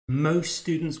Most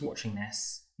students watching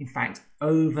this, in fact,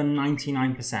 over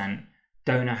 99%,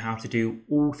 don't know how to do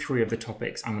all three of the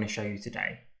topics I'm going to show you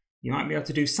today. You might be able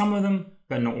to do some of them,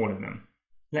 but not all of them.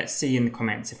 Let's see in the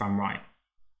comments if I'm right.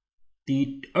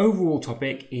 The overall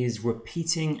topic is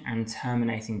repeating and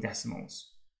terminating decimals.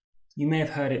 You may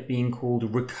have heard it being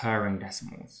called recurring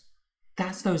decimals.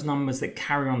 That's those numbers that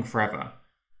carry on forever.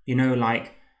 You know,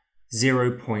 like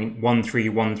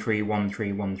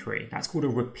 0.13131313. That's called a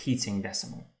repeating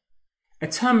decimal. A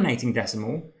terminating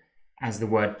decimal, as the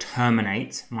word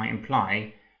terminate might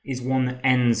imply, is one that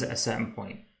ends at a certain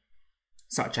point,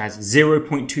 such as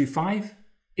 0.25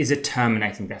 is a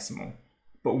terminating decimal,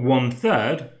 but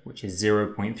 1/3, which is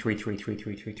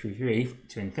 0.333333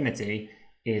 to infinity,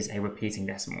 is a repeating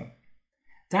decimal.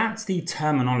 That's the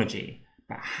terminology,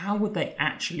 but how would they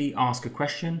actually ask a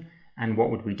question and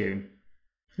what would we do?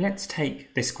 Let's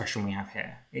take this question we have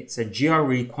here. It's a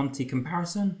GRE quantity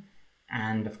comparison,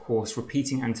 and of course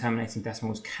repeating and terminating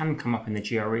decimals can come up in the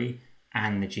GRE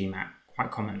and the GMAT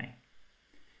quite commonly.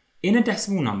 In a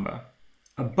decimal number,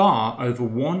 a bar over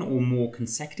one or more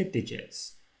consecutive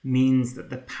digits means that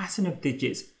the pattern of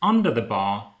digits under the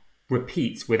bar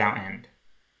repeats without end.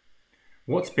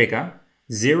 What's bigger,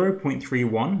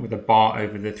 0.31 with a bar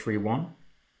over the 31,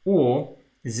 or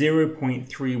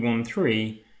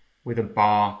 0.313 with a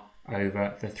bar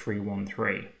over the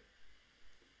 313?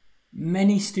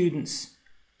 Many students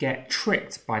get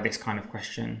tricked by this kind of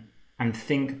question and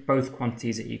think both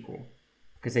quantities are equal,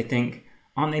 because they think,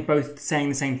 aren't they both saying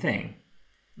the same thing?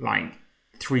 Like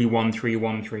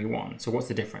 313131. So what's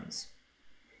the difference?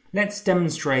 Let's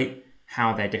demonstrate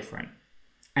how they're different.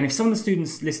 And if some of the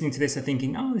students listening to this are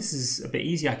thinking, oh, this is a bit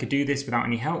easy, I could do this without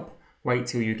any help, wait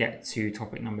till you get to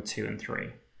topic number 2 and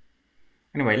 3.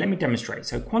 Anyway, let me demonstrate.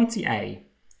 So quantity A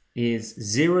is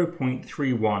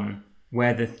 0.31,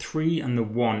 where the 3 and the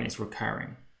 1 is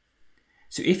recurring.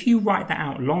 So if you write that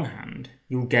out longhand,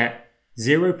 you'll get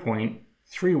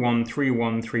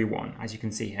 0.313131, as you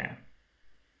can see here.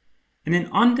 And then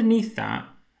underneath that,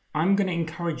 I'm going to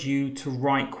encourage you to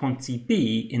write quantity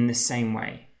B in the same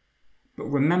way.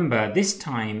 But remember, this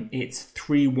time it's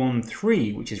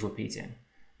 313 which is repeating,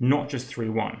 not just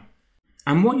 31.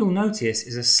 And what you'll notice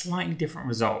is a slightly different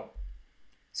result.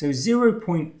 So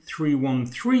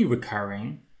 0.313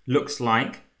 recurring looks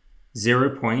like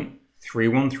 0.313,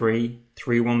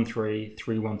 313,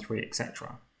 313,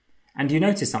 etc. And you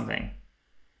notice something.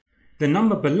 The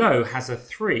number below has a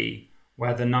 3,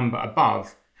 where the number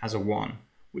above has a 1,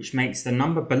 which makes the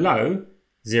number below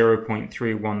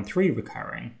 0.313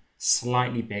 recurring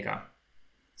slightly bigger.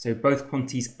 So both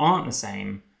quantities aren't the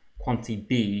same. Quantity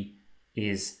B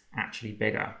is actually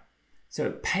bigger. So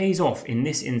it pays off in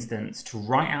this instance to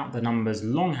write out the numbers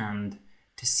longhand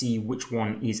to see which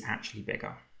one is actually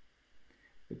bigger.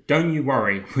 But don't you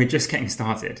worry, we're just getting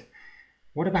started.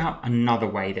 What about another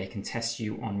way they can test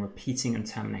you on repeating and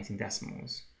terminating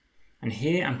decimals? And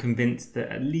here I'm convinced that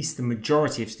at least the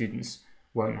majority of students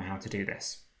won't know how to do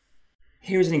this.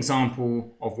 Here is an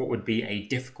example of what would be a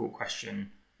difficult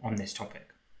question on this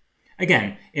topic.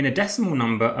 Again, in a decimal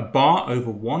number, a bar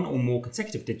over one or more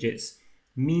consecutive digits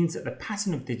means that the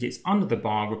pattern of digits under the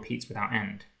bar repeats without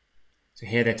end. So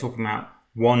here they're talking about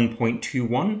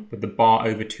 1.21 with the bar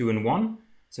over 2 and 1.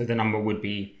 So the number would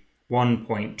be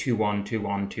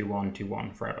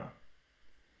 1.21212121 forever.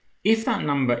 If that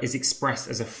number is expressed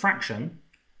as a fraction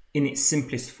in its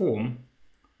simplest form,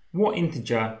 what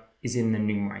integer is in the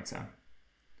numerator?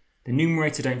 The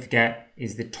numerator, don't forget,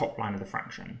 is the top line of the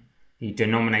fraction. The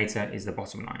denominator is the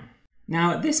bottom line.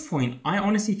 Now at this point, I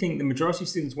honestly think the majority of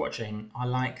students watching are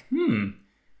like,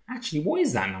 actually, what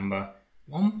is that number?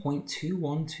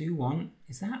 1.2121,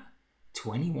 is that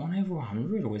 21 over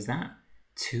 100, or is that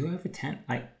 2 over 10?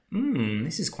 Like,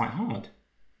 this is quite hard.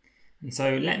 And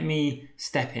so let me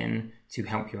step in to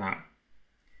help you out.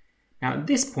 Now at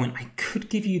this point, I could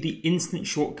give you the instant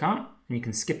shortcut, and you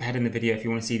can skip ahead in the video if you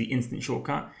want to see the instant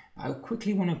shortcut, but I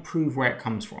quickly want to prove where it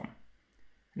comes from.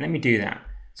 Let me do that.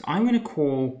 So I'm going to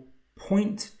call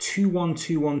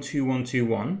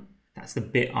 0.21212121, that's the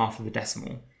bit after the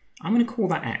decimal, I'm going to call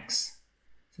that x.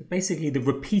 So basically the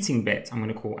repeating bit I'm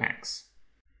going to call x.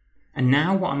 And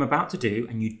now what I'm about to do,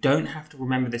 and you don't have to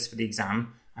remember this for the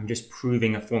exam, I'm just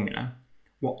proving a formula.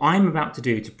 What I'm about to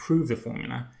do to prove the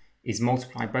formula is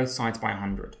multiply both sides by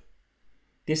 100.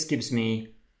 This gives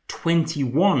me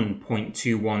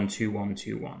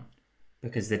 21.212121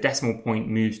 because the decimal point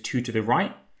moves 2 to the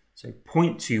right. So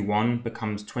 0.21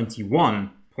 becomes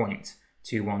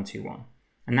 21.2121.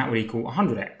 And that would equal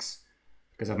 100x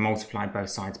because I've multiplied both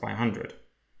sides by 100.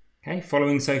 Okay,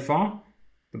 following so far?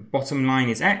 The bottom line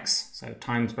is x, so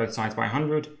times both sides by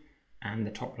 100. and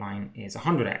the top line is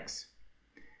 100x.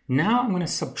 Now I'm going to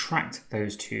subtract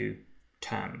those two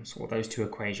terms, or those two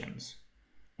equations.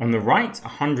 On the right,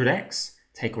 100x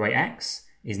take away x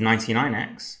is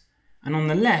 99x, and on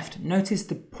the left, notice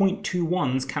the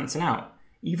 0.21s cancel out.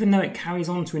 Even though it carries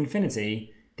on to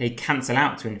infinity, they cancel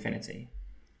out to infinity.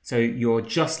 So you're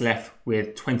just left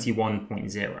with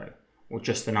 21.0, or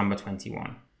just the number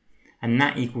 21. And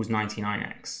that equals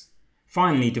 99x.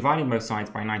 Finally, dividing both sides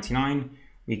by 99,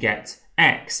 we get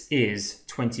x is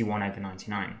 21 over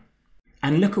 99.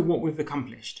 And look at what we've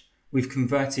accomplished. We've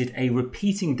converted a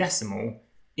repeating decimal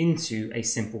into a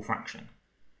simple fraction.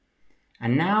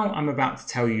 And now I'm about to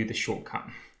tell you the shortcut.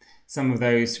 Some of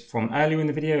those from earlier in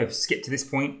the video have skipped to this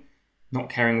point, not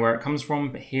caring where it comes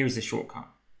from, but here is the shortcut.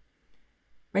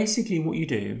 Basically what you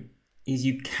do is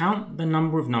you count the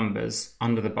number of numbers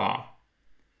under the bar.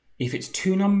 If it's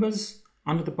 2 numbers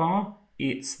under the bar,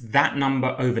 it's that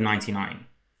number over 99.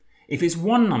 If it's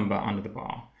 1 number under the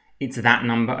bar, it's that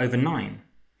number over 9.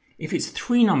 If it's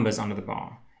 3 numbers under the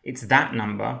bar, it's that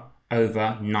number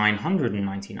over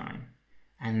 999.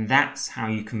 And that's how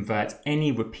you convert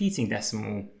any repeating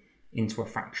decimal into a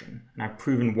fraction. And I've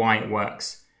proven why it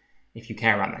works if you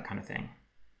care about that kind of thing.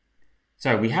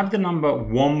 So we have the number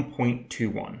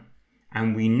 1.21,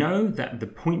 and we know that the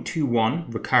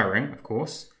 0.21 recurring, of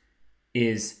course,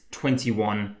 is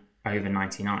 21 over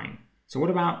 99. So what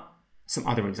about some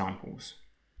other examples?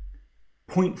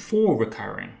 0.4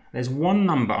 recurring, there's 1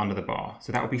 number under the bar,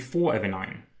 so that would be 4 over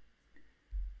 9.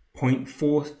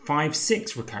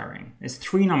 0.456 recurring, there's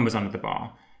 3 numbers under the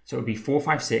bar, so it would be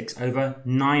 456 over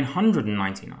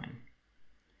 999.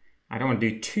 I don't want to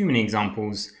do too many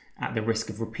examples at the risk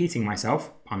of repeating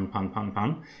myself, pun, pun, pun,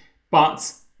 pun,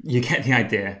 but you get the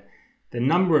idea. The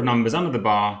number of numbers under the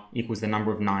bar equals the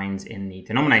number of 9s in the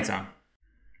denominator.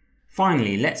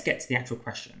 Finally, let's get to the actual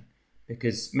question,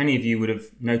 because many of you would have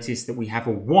noticed that we have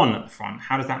a 1 at the front.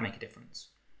 How does that make a difference?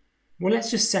 Well,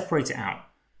 let's just separate it out.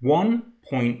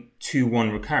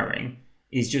 1.21 recurring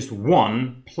is just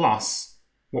 1 plus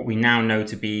what we now know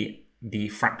to be the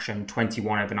fraction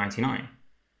 21 over 99.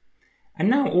 And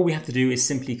now all we have to do is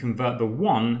simply convert the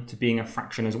 1 to being a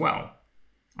fraction as well,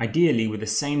 ideally with the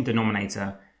same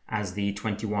denominator as the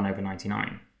 21 over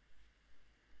 99.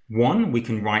 1 we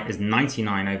can write as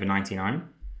 99 over 99,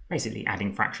 basically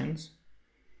adding fractions.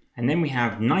 And then we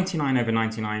have 99 over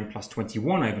 99 plus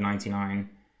 21 over 99,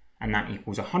 and that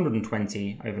equals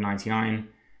 120 over 99,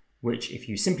 which if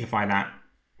you simplify that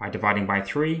by dividing by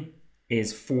 3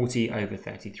 is 40 over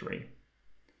 33.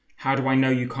 How do I know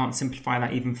you can't simplify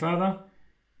that even further?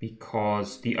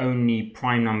 Because the only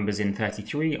prime numbers in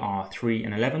 33 are 3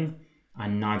 and 11,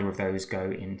 and neither of those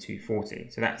go into 40.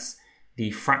 So that's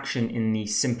the fraction in the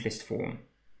simplest form,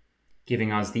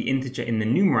 giving us the integer in the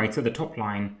numerator, the top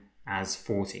line, as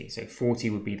 40. So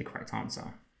 40 would be the correct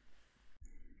answer.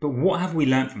 But what have we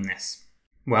learned from this?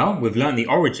 Well, we've learned the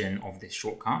origin of this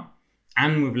shortcut,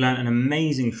 and we've learned an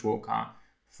amazing shortcut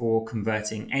for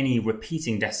converting any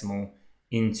repeating decimal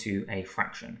into a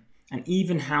fraction, and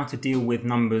even how to deal with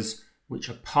numbers which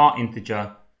are part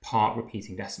integer, part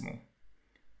repeating decimal.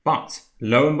 But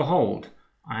lo and behold,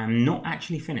 I am not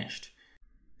actually finished.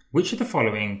 Which of the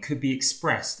following could be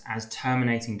expressed as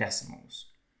terminating decimals?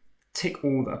 Tick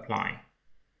all that apply.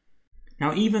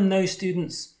 Now, even those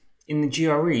students in the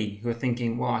GRE who are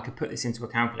thinking, well, I could put this into a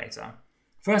calculator.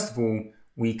 First of all,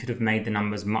 we could have made the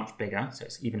numbers much bigger, so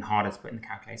it's even harder to put in the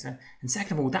calculator. And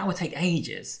second of all, that would take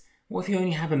ages. What if you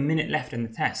only have a minute left in the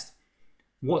test?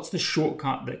 What's the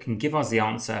shortcut that can give us the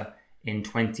answer in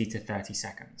 20 to 30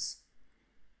 seconds?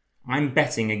 I'm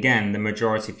betting, again, the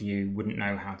majority of you wouldn't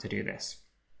know how to do this.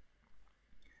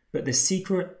 But the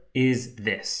secret is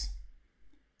this.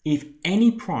 If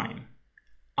any prime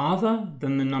other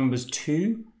than the numbers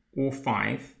 2 or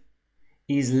 5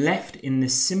 is left in the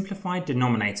simplified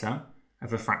denominator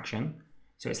of a fraction,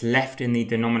 so it's left in the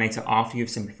denominator after you've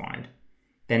simplified,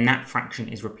 then that fraction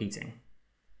is repeating.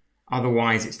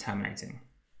 Otherwise, it's terminating.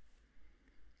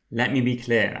 Let me be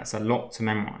clear, that's a lot to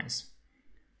memorize.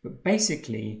 But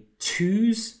basically,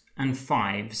 2s and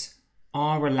 5s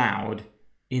are allowed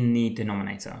in the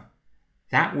denominator.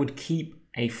 That would keep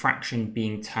a fraction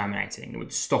being terminating. It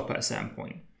would stop at a certain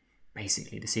point.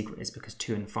 Basically, the secret is because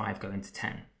 2 and 5 go into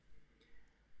 10.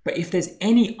 But if there's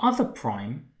any other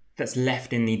prime that's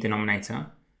left in the denominator,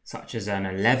 such as an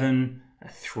 11, a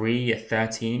 3, a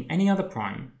 13, any other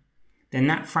prime, then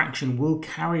that fraction will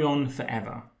carry on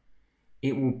forever.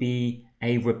 It will be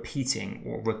a repeating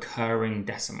or recurring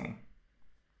decimal.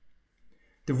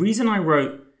 The reason I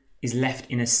wrote is left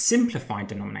in a simplified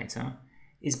denominator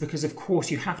is because, of course,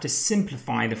 you have to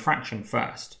simplify the fraction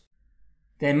first.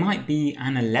 there might be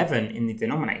an 11 in the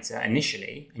denominator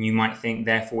initially, and you might think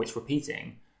therefore it's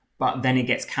repeating, but then it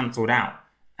gets cancelled out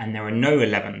and there are no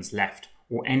 11s left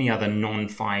or any other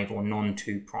non-5 or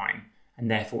non-2 prime, and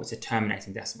therefore it's a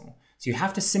terminating decimal. So you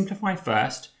have to simplify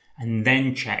first and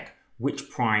then check which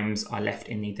primes are left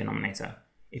in the denominator.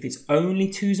 If it's only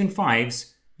 2s and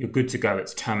 5s, you're good to go,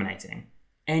 it's terminating.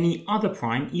 Any other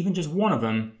prime, even just one of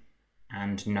them,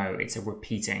 and no, it's a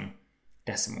repeating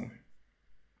decimal.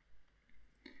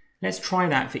 Let's try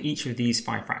that for each of these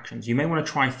 5 fractions. You may want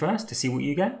to try first to see what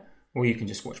you get, or you can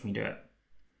just watch me do it.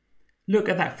 Look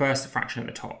at that first fraction at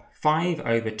the top, 5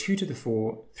 over 2 to the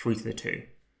 4, 3 to the 2.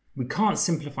 We can't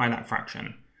simplify that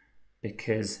fraction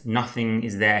because nothing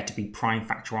is there to be prime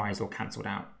factorized or cancelled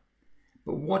out.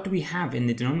 But what do we have in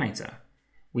the denominator?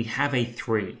 We have a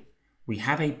 3. We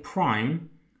have a prime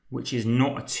which is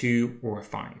not a 2 or a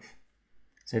 5.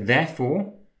 So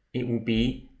therefore, it will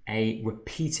be a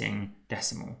repeating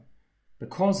decimal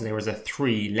because there is a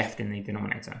 3 left in the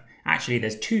denominator. Actually,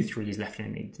 there's 2 3's left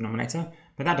in the denominator,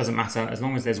 but that doesn't matter. As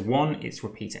long as there's 1, it's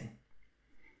repeating.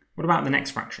 What about the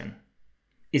next fraction?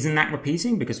 Isn't that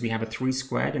repeating because we have a 3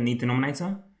 squared in the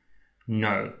denominator?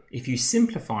 No. If you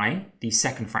simplify the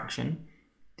second fraction,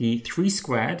 the 3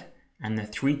 squared and the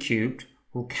 3 cubed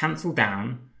will cancel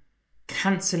down,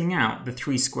 cancelling out the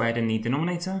 3 squared in the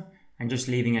denominator and just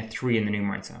leaving a 3 in the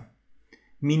numerator.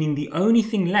 Meaning the only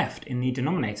thing left in the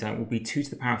denominator will be 2 to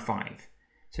the power 5.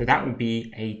 So that will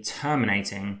be a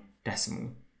terminating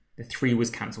decimal. The 3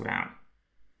 was cancelled out.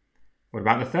 What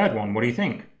about the third one? What do you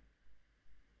think?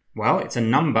 Well, it's a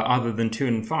number other than 2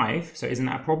 and 5, so isn't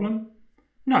that a problem?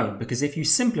 No, because if you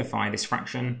simplify this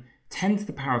fraction, 10 to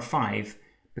the power of 5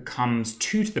 becomes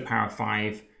 2 to the power of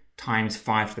 5 times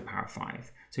 5 to the power of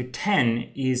 5. So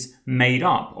 10 is made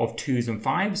up of 2's and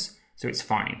 5's, so it's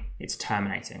fine. It's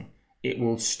terminating. It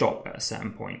will stop at a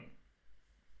certain point.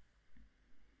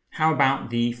 How about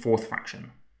the fourth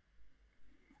fraction?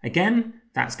 Again,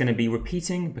 that's going to be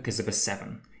repeating because of a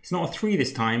 7. It's not a 3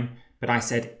 this time, but I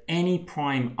said any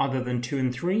prime other than 2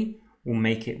 and 3 will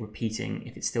make it repeating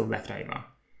if it's still left over.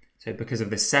 So because of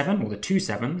the 7, or the 2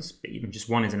 7's, but even just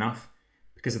 1 is enough,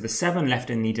 because of the 7 left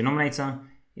in the denominator,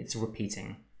 it's a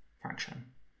repeating fraction.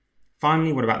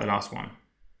 Finally, what about the last one?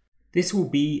 This will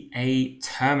be a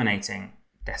terminating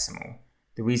decimal.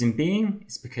 The reason being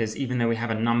is because even though we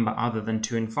have a number other than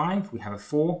 2 and 5, we have a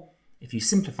 4. If you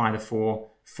simplify the 4,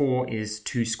 4 is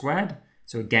 2 squared.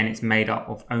 So again, it's made up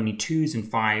of only 2's and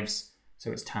 5's,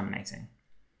 so it's terminating.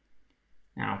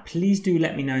 Now, please do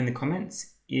let me know in the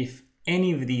comments if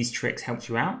any of these tricks helped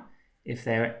you out. If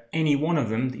there are any one of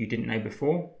them that you didn't know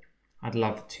before, I'd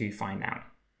love to find out.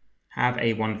 Have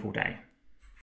a wonderful day.